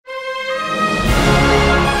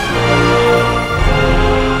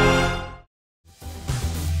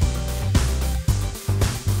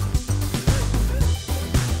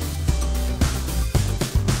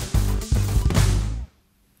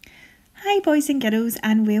boys and girls,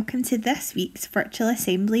 and welcome to this week's virtual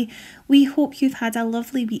assembly. We hope you've had a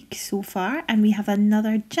lovely week so far, and we have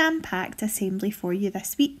another jam-packed assembly for you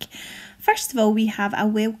this week. First of all, we have a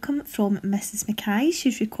welcome from Mrs. Mackay.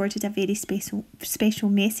 She's recorded a very special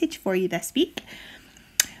message for you this week.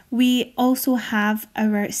 We also have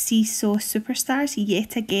our Seesaw Superstars.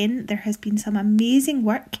 Yet again, there has been some amazing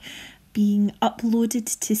work being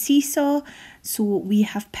uploaded to Seesaw, so we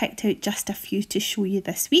have picked out just a few to show you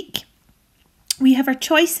this week. We have our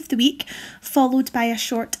choice of the week, followed by a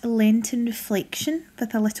short Lenten reflection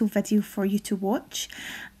with a little video for you to watch,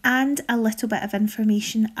 and a little bit of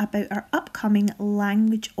information about our upcoming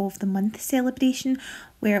Language of the Month celebration,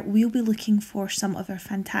 where we'll be looking for some of our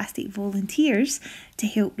fantastic volunteers to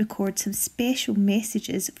help record some special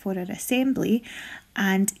messages for our assembly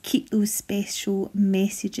and keep those special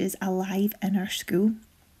messages alive in our school.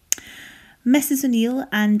 Mrs. O'Neill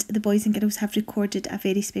and the boys and girls have recorded a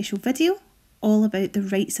very special video all about the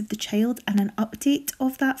rights of the child and an update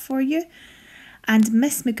of that for you. And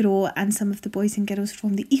Miss McGraw and some of the boys and girls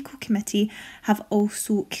from the Eco Committee have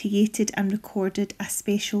also created and recorded a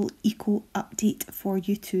special Eco update for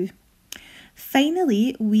you too.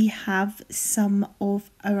 Finally, we have some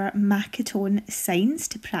of our Makaton signs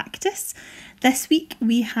to practice. This week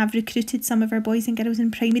we have recruited some of our boys and girls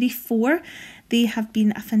in Primary 4. They have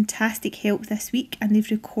been a fantastic help this week and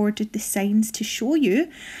they've recorded the signs to show you.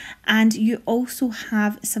 And you also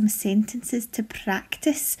have some sentences to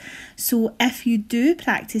practice. So if you do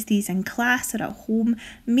practice these in class or at home,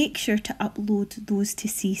 make sure to upload those to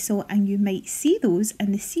Seesaw, and you might see those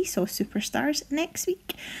in the Seesaw Superstars next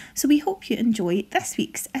week. So we hope you enjoy this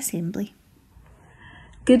week's assembly.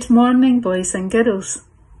 Good morning, boys and girls,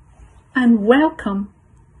 and welcome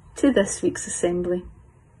to this week's assembly.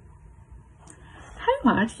 How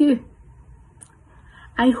are you?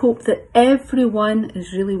 I hope that everyone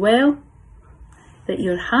is really well, that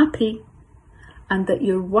you're happy, and that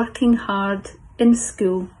you're working hard in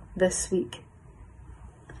school this week.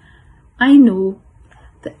 I know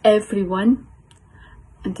that everyone,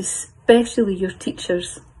 and especially your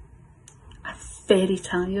teachers, are very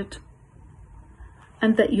tired,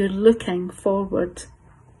 and that you're looking forward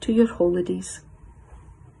to your holidays.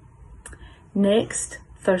 Next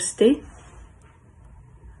Thursday,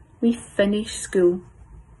 we finish school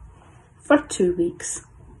for 2 weeks.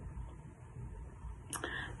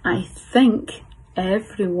 I think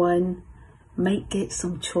everyone might get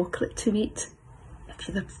some chocolate to eat if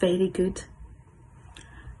you're very good.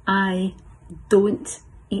 I don't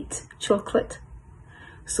eat chocolate,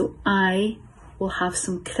 so I will have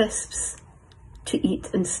some crisps to eat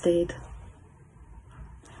instead.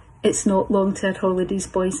 It's not long to our holidays,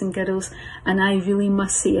 boys and girls, and I really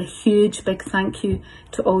must say a huge big thank you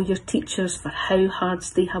to all your teachers for how hard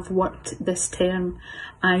they have worked this term.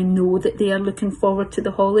 I know that they are looking forward to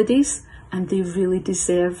the holidays and they really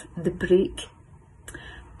deserve the break.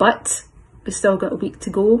 But we've still got a week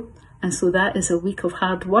to go, and so that is a week of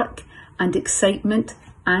hard work and excitement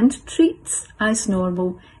and treats as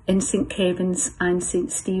normal in St Kevin's and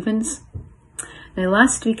St Stephen's. Now,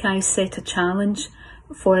 last week I set a challenge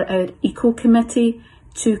for our Eco Committee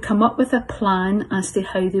to come up with a plan as to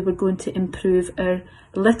how they were going to improve our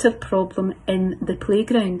litter problem in the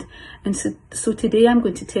playground. And so today I'm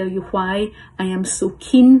going to tell you why I am so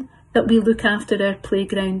keen that we look after our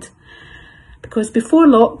playground. Because before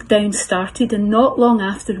lockdown started and not long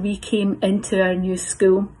after we came into our new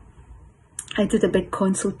school, I did a big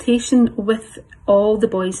consultation with all the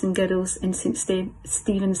boys and girls in St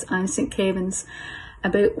Stephen's and St Kevin's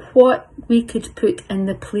about what we could put in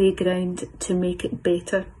the playground to make it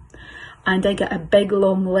better. And I got a big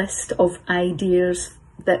long list of ideas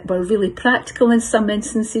that were really practical in some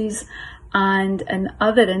instances, and in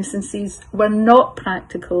other instances were not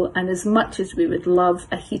practical. And as much as we would love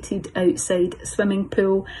a heated outside swimming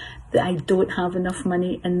pool, that I don't have enough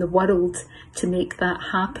money in the world to make that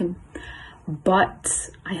happen. But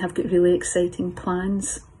I have got really exciting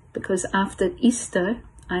plans, because after Easter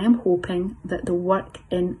I am hoping that the work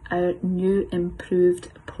in our new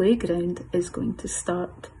improved playground is going to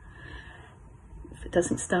start. If it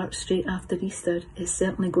doesn't start straight after Easter, it's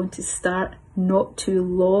certainly going to start not too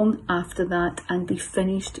long after that and be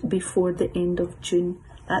finished before the end of June.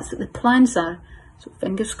 That's what the plans are, so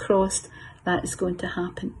fingers crossed that is going to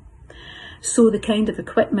happen. So the kind of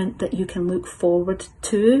equipment that you can look forward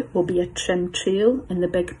to will be a trim trail in the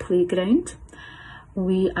big playground.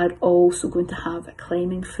 We are also going to have a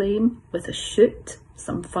climbing frame with a chute,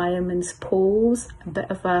 some fireman's poles, a bit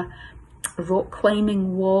of a rock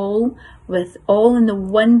climbing wall, with all in the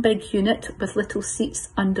one big unit with little seats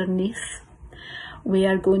underneath. We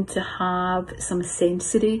are going to have some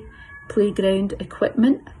sensory playground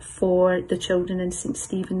equipment for the children in St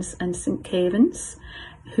Stephen's and St Kevin's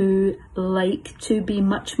who like to be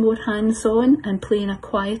much more hands-on and play in a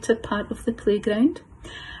quieter part of the playground.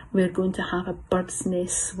 We're going to have a bird's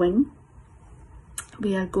nest swing.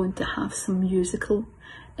 We are going to have some musical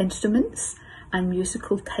instruments and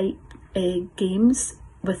musical type games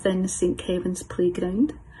within St Kevin's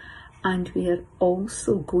playground. And we are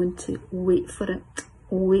also going to, wait for it,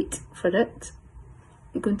 we're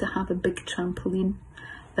going to have a big trampoline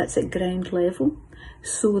that's at ground level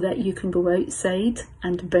so that you can go outside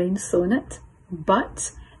and bounce on it.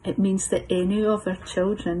 But it means that any of our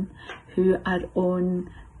children who are on,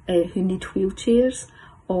 who need wheelchairs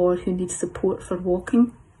or who need support for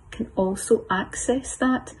walking can also access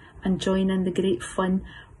that and join in the great fun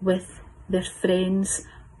with their friends,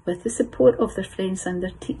 with the support of their friends and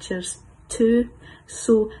their teachers too.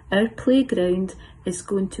 So our playground is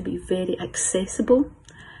going to be very accessible,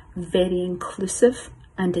 very inclusive,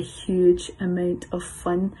 and a huge amount of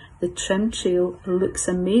fun. The trim trail looks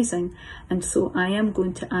amazing, and so I am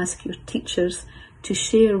going to ask your teachers to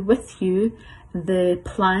share with you the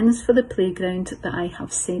plans for the playground that I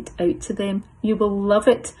have sent out to them. You will love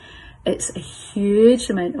it. It's a huge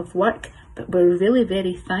amount of work, but we're really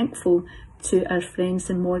very thankful to our friends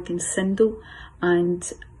in Morgan Sindall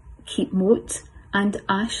and Keep Moat and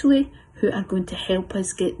Ashley, who are going to help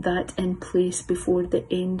us get that in place before the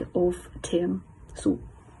end of term. So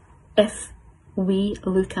if we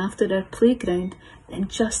look after our playground, then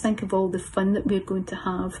just think of all the fun that we're going to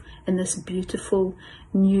have in this beautiful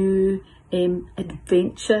new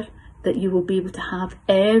adventure that you will be able to have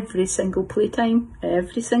every single playtime,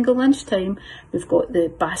 every single lunchtime. We've got the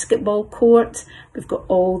basketball court, we've got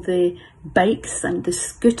all the bikes and the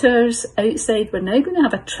scooters outside. We're now going to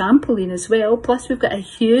have a trampoline as well, plus we've got a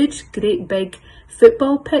huge, great big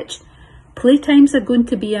football pitch. Playtimes are going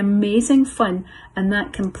to be amazing fun, and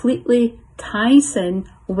that completely ties in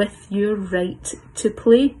with your right to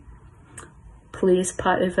play. Play is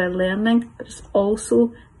part of our learning, but it's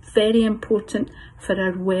also very important for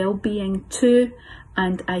our well-being too,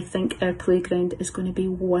 and I think our playground is going to be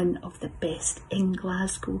one of the best in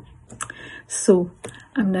Glasgow. So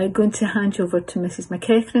I'm now going to hand you over to Mrs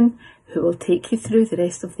McEachran, who will take you through the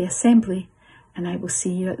rest of the assembly, and I will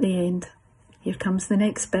see you at the end. Here comes the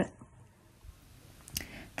next bit.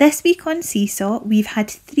 This week on Seesaw, we've had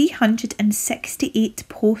 368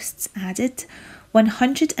 posts added,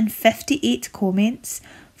 158 comments,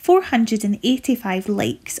 485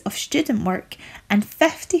 likes of student work and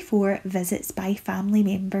 54 visits by family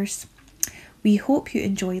members. We hope you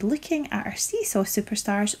enjoy looking at our Seesaw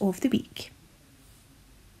Superstars of the Week.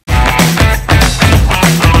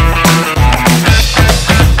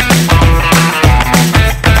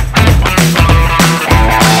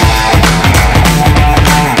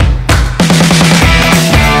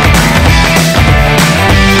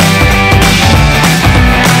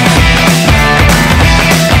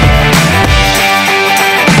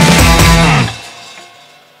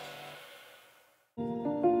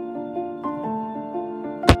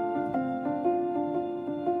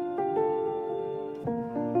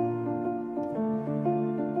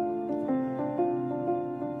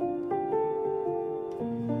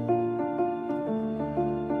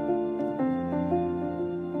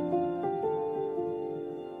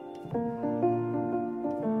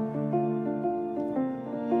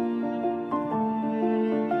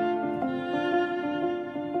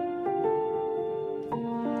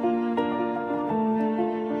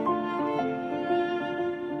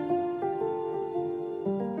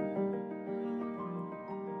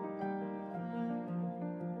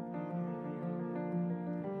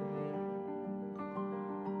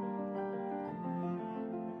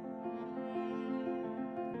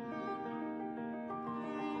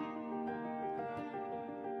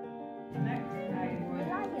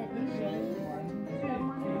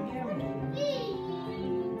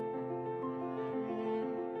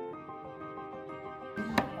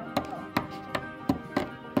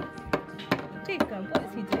 Jacob, what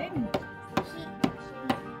is he doing?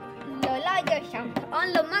 Lola, you're jumping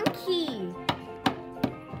on the monkey.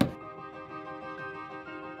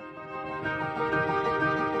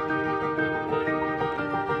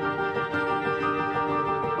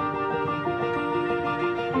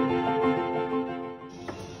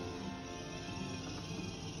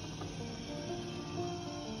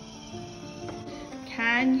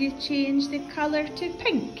 Can you change the colour to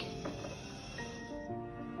pink?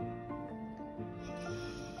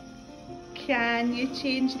 Can you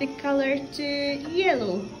change the colour to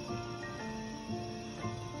yellow?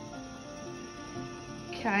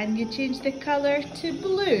 Can you change the colour to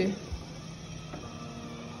blue?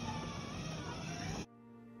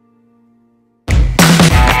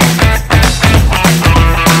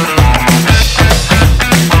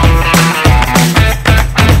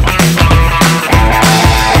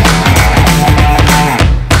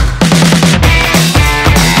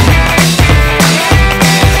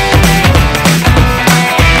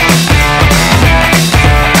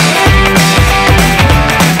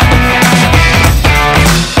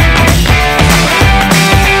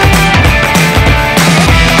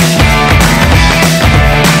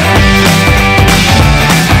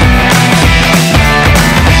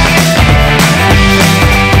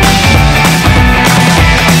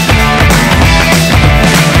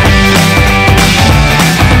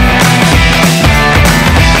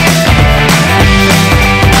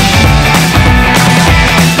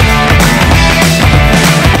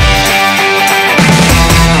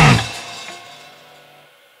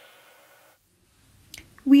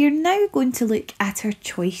 going to look at our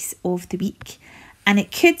choice of the week, and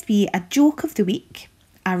it could be a joke of the week,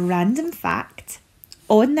 a random fact,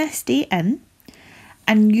 on this day in,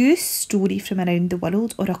 a news story from around the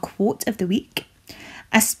world or a quote of the week,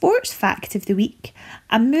 a sports fact of the week,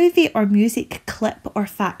 a movie or music clip or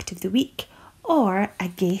fact of the week, or a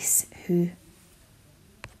guess who.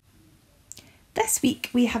 This week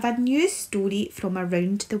we have a news story from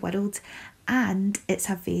around the world, and it's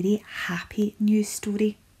a very happy news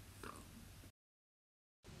story.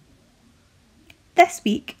 This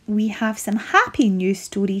week we have some happy news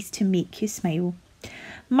stories to make you smile.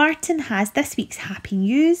 Martin has this week's happy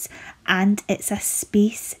news, and it's a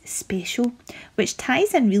space special, which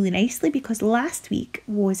ties in really nicely because last week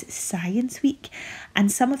was Science Week and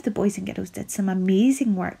some of the boys and girls did some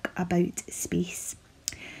amazing work about space.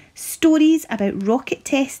 Stories about rocket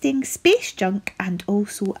testing, space junk, and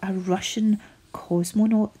also a Russian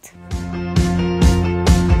cosmonaut.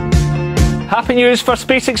 Happy news for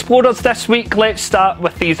space explorers this week. Let's start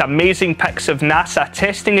with these amazing pics of NASA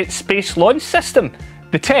testing its space launch system.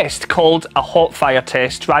 The test, called a hot fire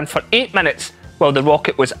test, ran for 8 minutes while the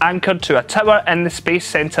rocket was anchored to a tower in the Space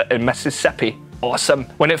Center in Mississippi. Awesome.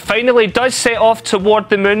 When it finally does set off toward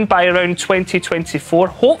the moon by around 2024,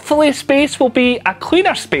 hopefully space will be a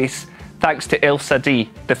cleaner space thanks to ELSA-D,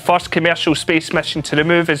 the first commercial space mission to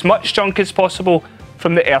remove as much junk as possible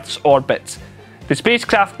from the Earth's orbit. The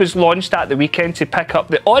spacecraft was launched at the weekend to pick up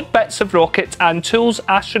the odd bits of rocket and tools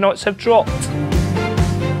astronauts have dropped.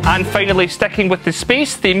 And finally, sticking with the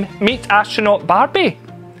space theme, meet astronaut Barbie.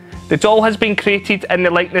 The doll has been created in the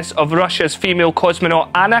likeness of Russia's female cosmonaut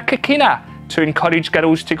Anna Kakina to encourage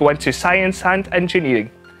girls to go into science and engineering.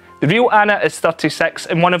 The real Anna is 36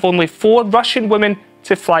 and one of only 4 Russian women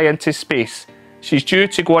to fly into space. She's due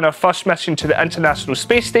to go on her first mission to the International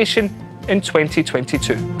Space Station in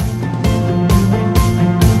 2022.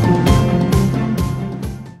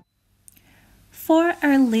 For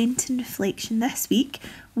our Lenten reflection this week,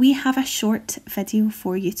 we have a short video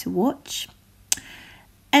for you to watch.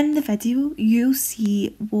 In the video, you'll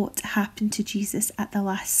see what happened to Jesus at the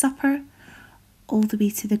Last Supper, all the way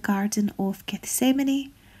to the Garden of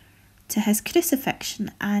Gethsemane, to his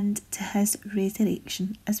crucifixion and to his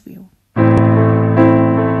resurrection as well.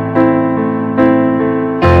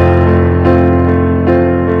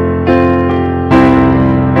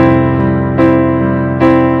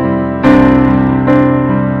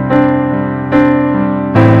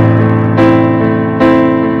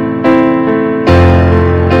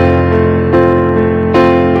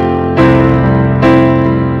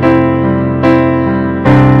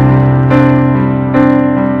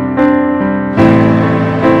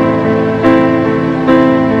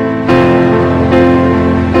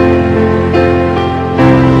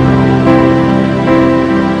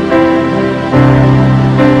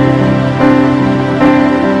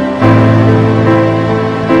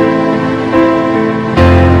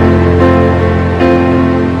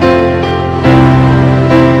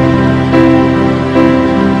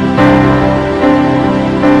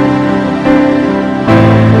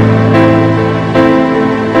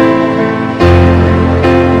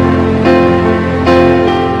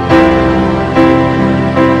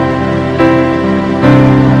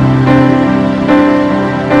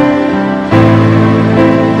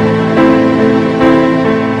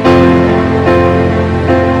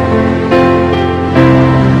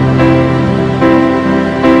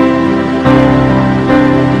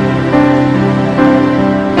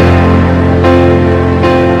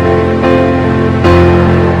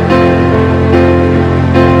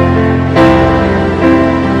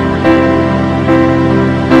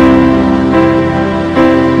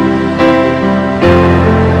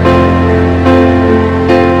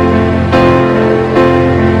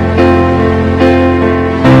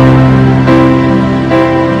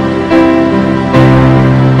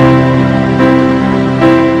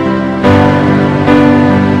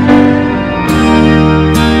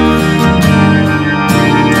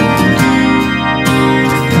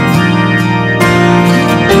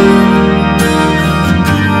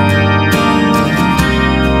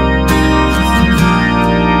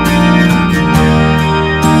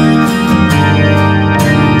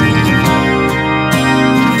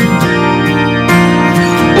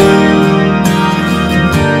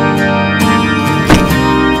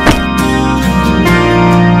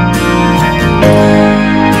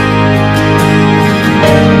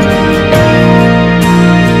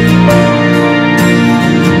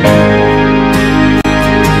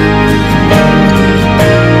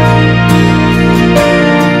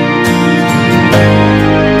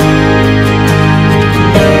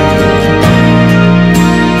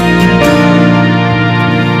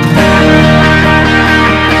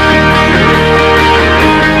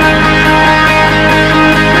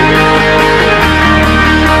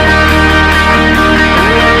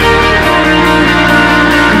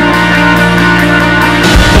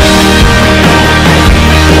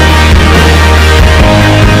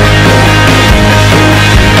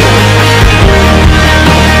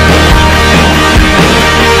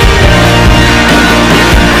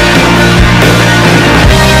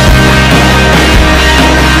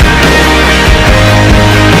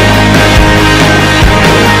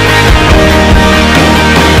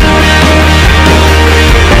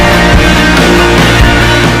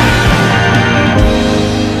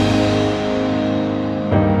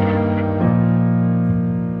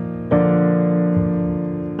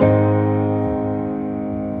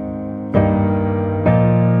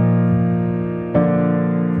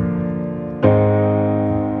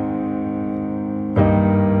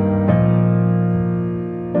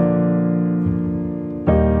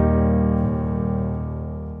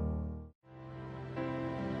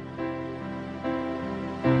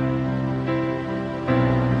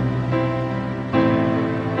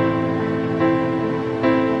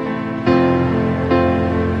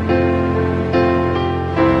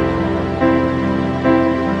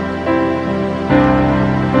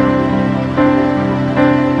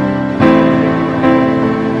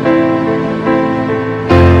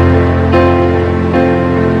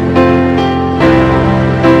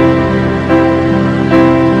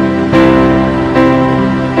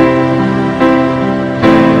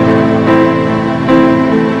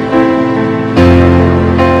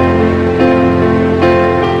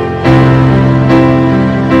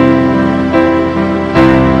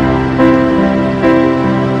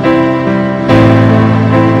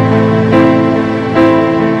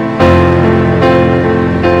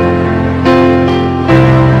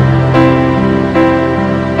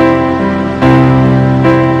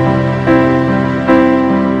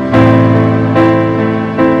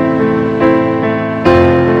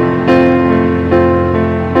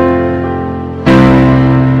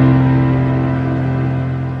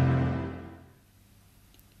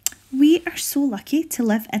 to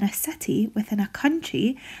live in a city within a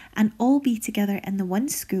country and all be together in the one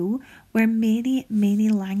school where many, many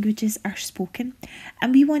languages are spoken,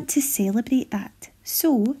 and we want to celebrate that.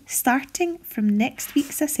 So, starting from next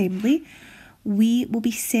week's assembly, we will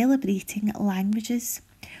be celebrating languages.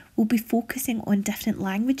 We'll be focusing on different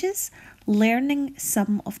languages, learning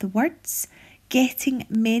some of the words, getting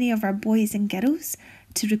many of our boys and girls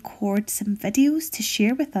to record some videos to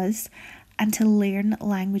share with us and to learn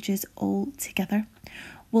languages all together.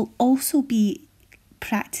 We'll also be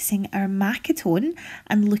practicing our Makaton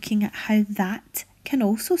and looking at how that can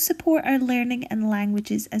also support our learning in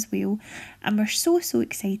languages as well. And we're so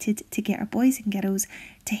excited to get our boys and girls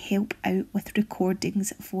to help out with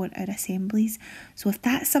recordings for our assemblies. So if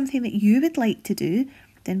that's something that you would like to do,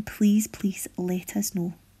 then please let us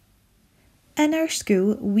know. In our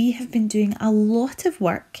school, we have been doing a lot of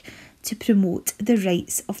work to promote the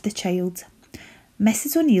rights of the child.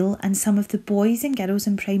 Mrs. O'Neill and some of the boys and girls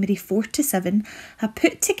in primary 4 to 7 have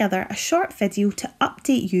put together a short video to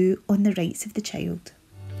update you on the rights of the child.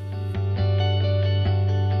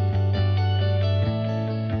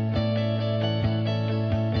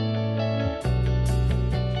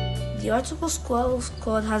 The Article Squad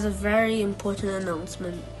Squad has a very important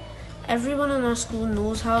announcement. Everyone in our school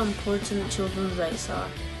knows how important children's rights are.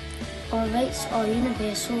 Our rights are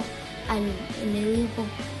universal and inalienable,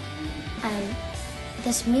 and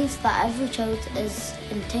this means that every child is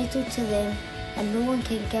entitled to them and no one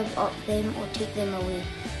can give up them or take them away.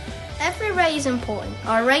 Every right is important.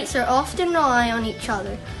 Our rights are often rely on each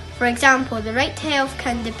other. For example, the right to health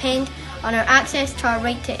can depend on our access to our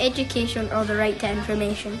right to education or the right to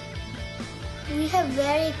information. We have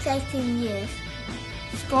very exciting news.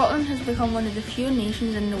 Scotland has become one of the few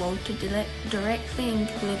nations in the world to directly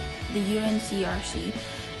include the UNCRC,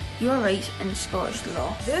 your rights in Scottish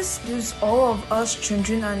law. This gives all of us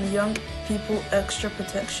children and young people extra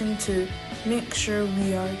protection to make sure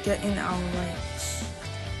we are getting our rights.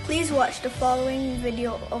 Please watch the following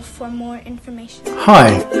video for more information.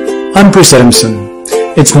 Hi, I'm Bruce Adamson.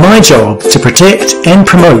 It's my job to protect and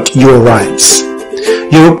promote your rights.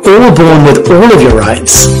 You're all born with all of your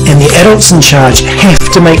rights, and the adults in charge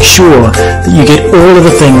have to make sure that you get all of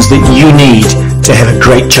the things that you need to have a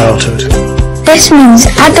great childhood. This means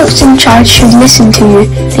adults in charge should listen to you.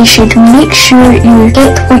 They should make sure you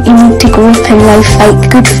get what you need to grow up in life,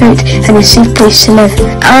 like good food and a safe place to live.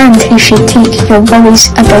 And they should take your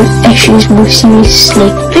worries about issues more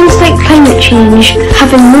seriously. Things like climate change,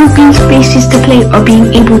 having no green spaces to play, or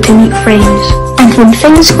being able to meet friends. And when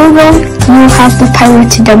things go wrong, you'll have the power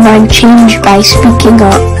to demand change by speaking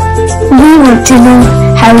up. We want to know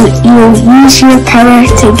how you'll use your power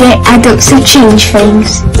to get adults to change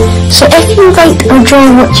things. So if you write or draw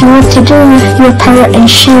what you want to do with your power and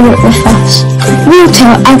share it with us. We'll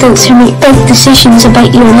tell adults who make big decisions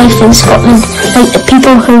about your life in Scotland, like the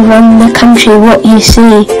people who run the country, what you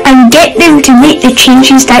say, and get them to make the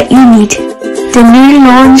changes that you need. The new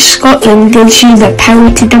law in Scotland gives you the power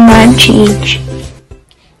to demand change.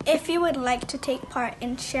 If you would like to take part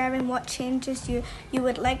in sharing what changes you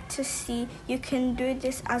would like to see, you can do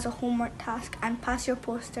this as a homework task and pass your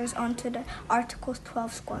posters on to the Article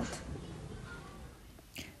 12 squad.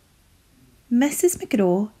 Mrs.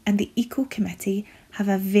 McGraw and the Eco Committee have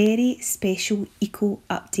a very special Eco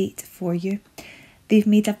update for you. They've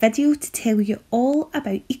made a video to tell you all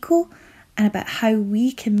about Eco and about how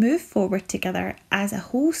we can move forward together as a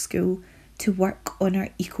whole school to work on our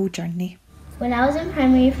Eco journey. When I was in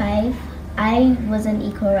primary 5, I was an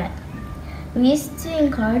eco rep. We used to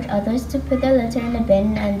encourage others to put their litter in the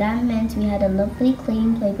bin, and that meant we had a lovely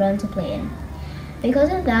clean playground to play in.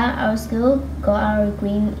 Because of that, our school got our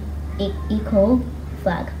green eco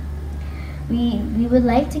flag. We would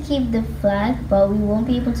like to keep the flag, but we won't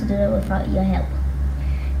be able to do that without your help.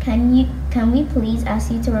 Can we please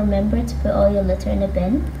ask you to remember to put all your litter in the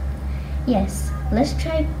bin? Yes, let's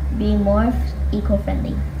try being more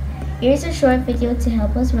eco-friendly. Here's a short video to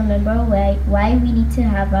help us remember why we need to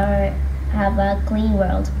have a clean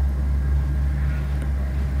world.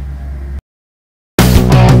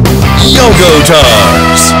 Go-Go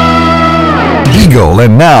Times! Eagle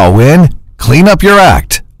and now in Clean Up Your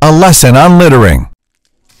Act, a lesson on littering.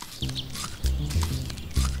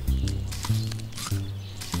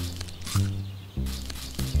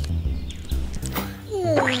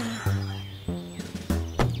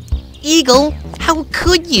 Eagle, how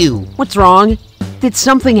could you? What's wrong? Did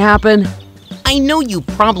something happen? I know you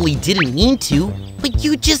probably didn't mean to, but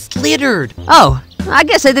you just littered. Oh, I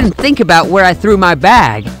guess I didn't think about where I threw my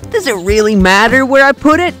bag. Does it really matter where I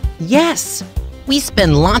put it? Yes. We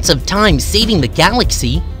spend lots of time saving the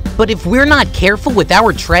galaxy, but if we're not careful with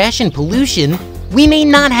our trash and pollution, we may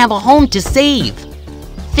not have a home to save.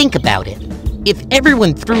 Think about it. If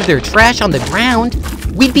everyone threw their trash on the ground,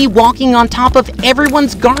 we'd be walking on top of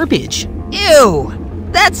everyone's garbage. Ew!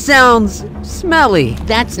 That sounds smelly.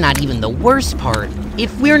 That's not even the worst part.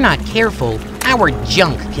 If we're not careful, our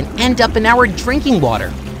junk can end up in our drinking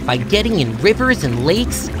water by getting in rivers and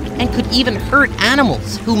lakes, and could even hurt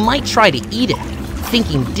animals who might try to eat it,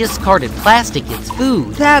 thinking discarded plastic is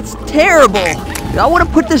food. That's terrible. I would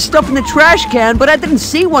have put this stuff in the trash can, but I didn't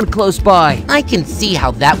see one close by. I can see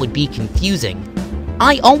how that would be confusing.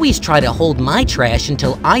 I always try to hold my trash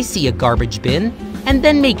until I see a garbage bin, and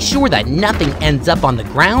then make sure that nothing ends up on the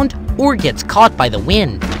ground or gets caught by the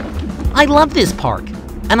wind. I love this park,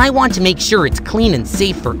 and I want to make sure it's clean and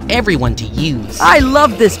safe for everyone to use. I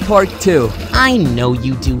love this park too. I know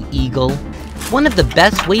you do, Eagle. One of the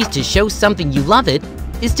best ways to show something you love it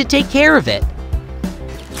is to take care of it.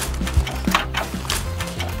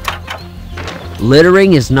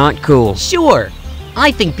 Littering is not cool. Sure.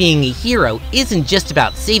 I think being a hero isn't just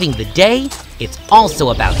about saving the day, it's also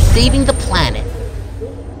about saving the planet.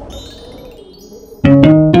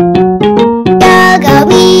 Go, go,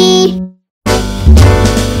 me!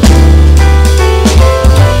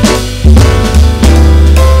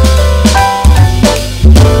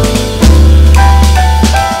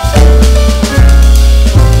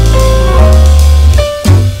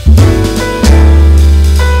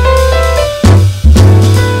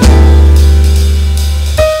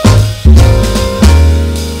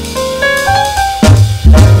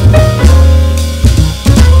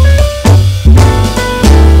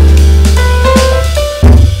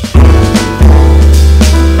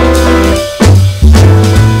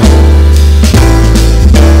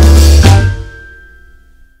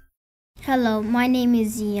 Hello, my name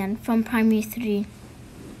is Ian from Primary 3.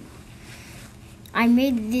 I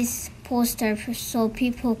made this poster so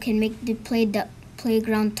people can make the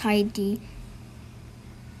playground tidy.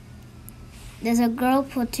 There's a girl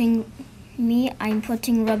I'm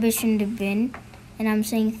putting rubbish in the bin, and I'm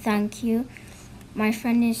saying thank you. My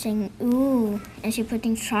friend is saying ooh, and she's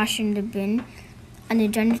putting trash in the bin, and the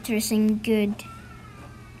janitor is saying good.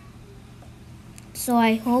 So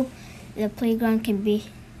I hope the playground can be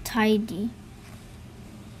tidy.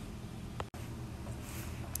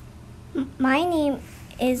 My name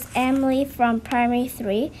is Emily from Primary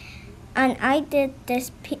 3, and I did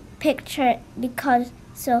this picture because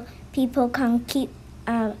so people can keep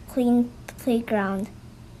a clean playground.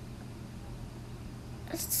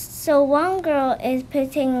 So one girl is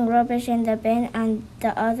putting rubbish in the bin and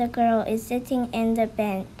the other girl is sitting in the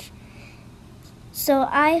bench. So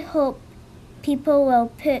I hope people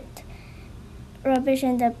will put rubbish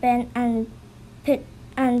in the bin and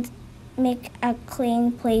make a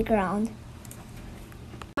clean playground.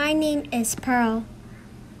 My name is Pearl.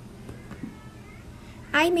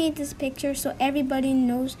 I made this picture so everybody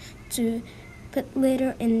knows to put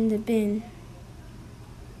litter in the bin.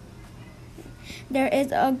 There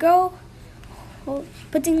is a girl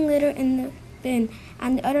putting litter in the bin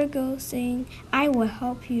and the other girl saying, I will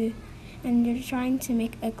help you, and they're trying to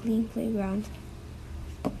make a clean playground.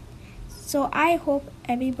 So I hope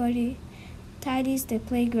everybody tidies the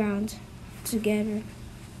playground together.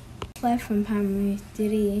 Life from Primary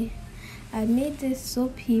 3. I made this so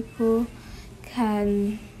people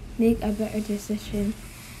can make a better decision.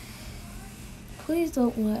 Please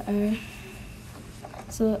don't litter.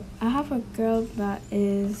 So I have a girl that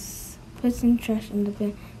is putting trash in the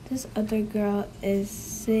bin. This other girl is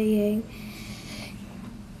saying,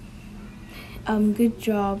 good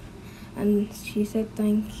job, and she said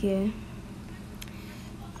thank you.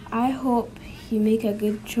 I hope you make a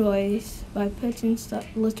good choice by putting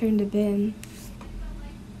litter in the bin.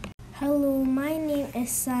 Hello, my name is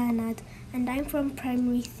Sanad and I'm from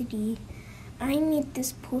Primary 3. I made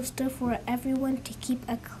this poster for everyone to keep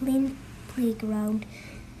a clean playground.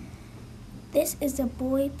 This is a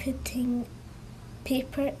boy putting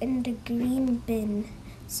paper in the green bin.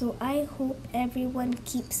 So I hope everyone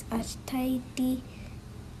keeps a tidy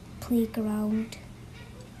playground.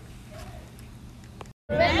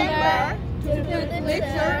 Remember to put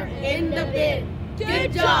litter in the bin.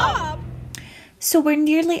 Good job! So we're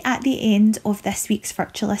nearly at the end of this week's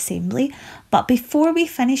virtual assembly, but before we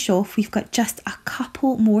finish off, we've got just a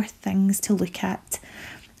couple more things to look at.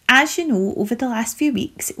 As you know, over the last few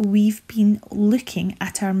weeks, we've been looking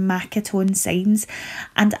at our Makaton signs,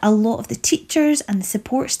 and a lot of the teachers and the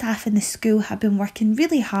support staff in the school have been working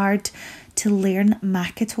really hard to learn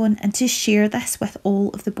Makaton and to share this with all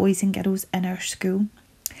of the boys and girls in our school.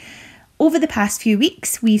 Over the past few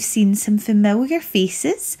weeks, we've seen some familiar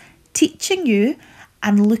faces teaching you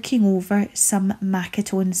and looking over some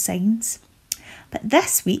Makaton signs. But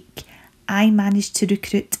this week, I managed to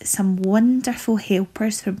recruit some wonderful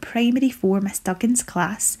helpers from Primary 4 Miss Duggan's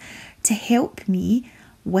class to help me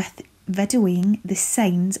with videoing the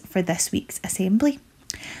signs for this week's assembly.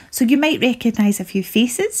 So you might recognise a few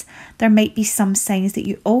faces, there might be some signs that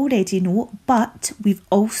you already know, but we've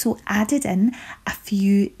also added in a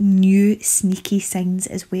few new sneaky signs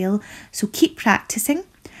as well. So keep practising,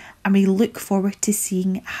 and we look forward to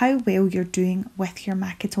seeing how well you're doing with your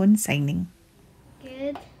Makaton signing.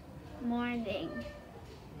 Good morning.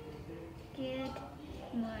 Good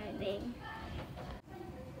morning.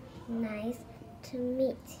 Nice to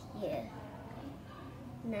meet you.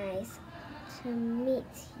 Nice to meet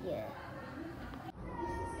you.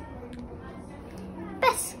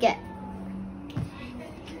 Biscuit.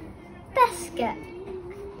 Biscuit.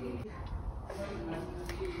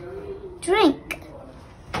 Drink.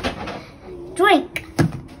 Drink.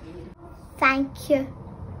 Thank you.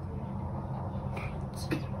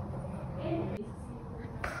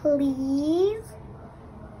 Please.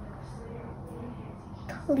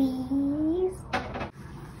 Please.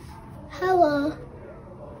 Hello.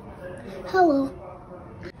 Hello.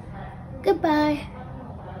 Goodbye.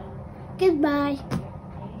 Goodbye.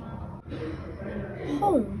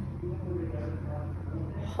 Home.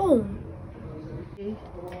 Home.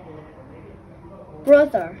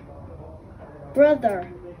 Brother.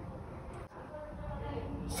 Brother.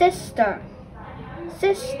 Sister.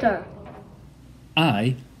 Sister.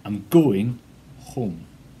 I am going home.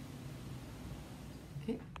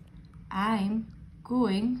 Okay. I'm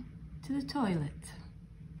going to the toilet.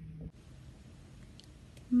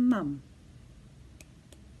 Mum.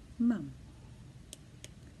 Mum.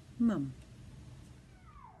 Mum.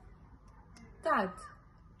 Dad.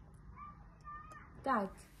 Dad.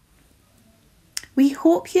 We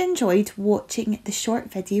hope you enjoyed watching the short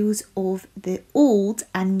videos of the old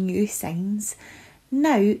and new signs.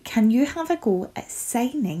 Now, can you have a go at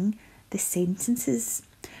signing the sentences?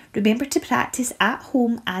 Remember to practice at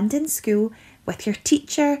home and in school with your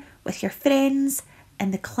teacher, with your friends,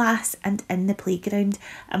 in the class and in the playground,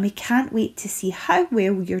 and we can't wait to see how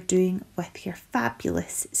well you're doing with your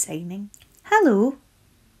fabulous signing. Hello,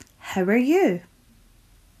 how are you?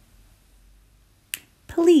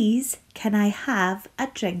 Please, can I have a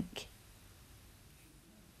drink?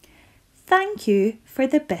 Thank you for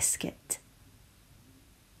the biscuit.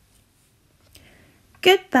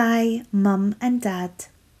 Goodbye, Mum and Dad.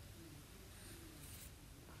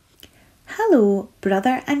 Hello,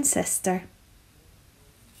 brother and sister.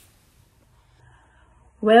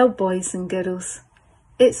 Well, boys and girls,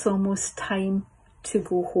 it's almost time to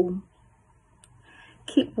go home.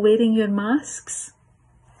 Keep wearing your masks,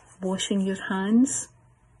 washing your hands,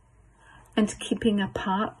 and keeping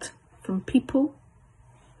apart from people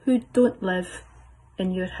who don't live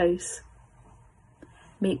in your house.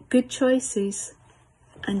 Make good choices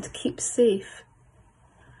and keep safe.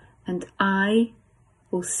 And I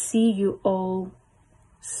will see you all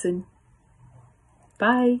soon.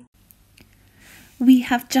 Bye. We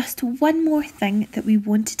have just one more thing that we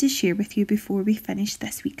wanted to share with you before we finish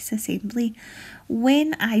this week's assembly.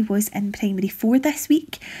 When I was in Primary 4 this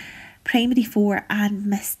week, Primary 4 and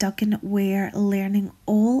Miss Duggan were learning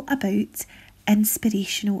all about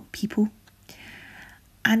inspirational people.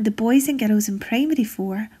 And the boys and girls in Primary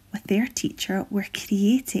 4 with their teacher were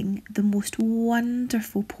creating the most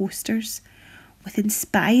wonderful posters with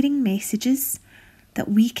inspiring messages that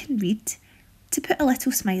we can read to put a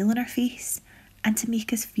little smile on our face and to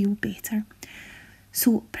make us feel better.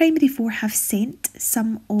 So Primary 4 have sent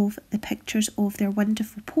some of the pictures of their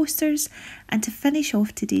wonderful posters, and to finish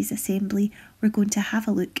off today's assembly we're going to have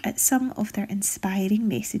a look at some of their inspiring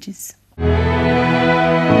messages.